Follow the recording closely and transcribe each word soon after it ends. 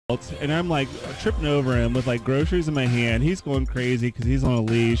and I'm like tripping over him with like groceries in my hand. He's going crazy because he's on a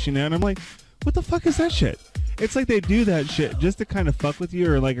leash, you know, and I'm like, what the fuck is that shit? It's like they do that shit just to kind of fuck with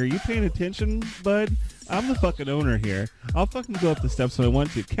you, or like, are you paying attention, bud? I'm the fucking owner here. I'll fucking go up the steps when I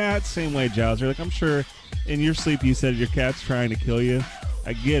want to. Cats, same way, Giles. Like, I'm sure in your sleep you said your cat's trying to kill you.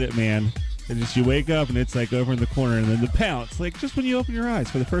 I get it, man. And just you wake up and it's like over in the corner, and then the pounce, like just when you open your eyes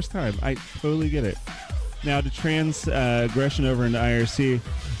for the first time. I totally get it. Now to transgression over into IRC,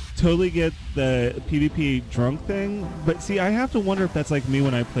 totally get the PvP drunk thing, but see, I have to wonder if that's like me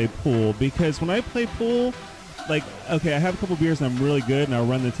when I play pool, because when I play pool, like, okay, I have a couple beers and I'm really good and I'll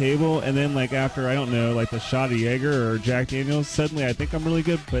run the table, and then like after, I don't know, like the shot of Jaeger or Jack Daniels, suddenly I think I'm really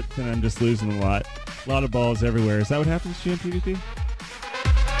good, but then I'm just losing a lot of balls everywhere. Is that what happens to you in PvP?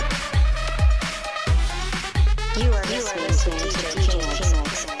 You are listening to DJ King.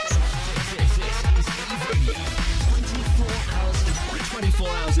 24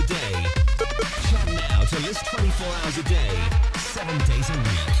 hours a day. Chat now to list 24 hours a day, 7 days a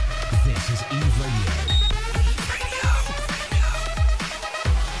week. This is Eve Radio.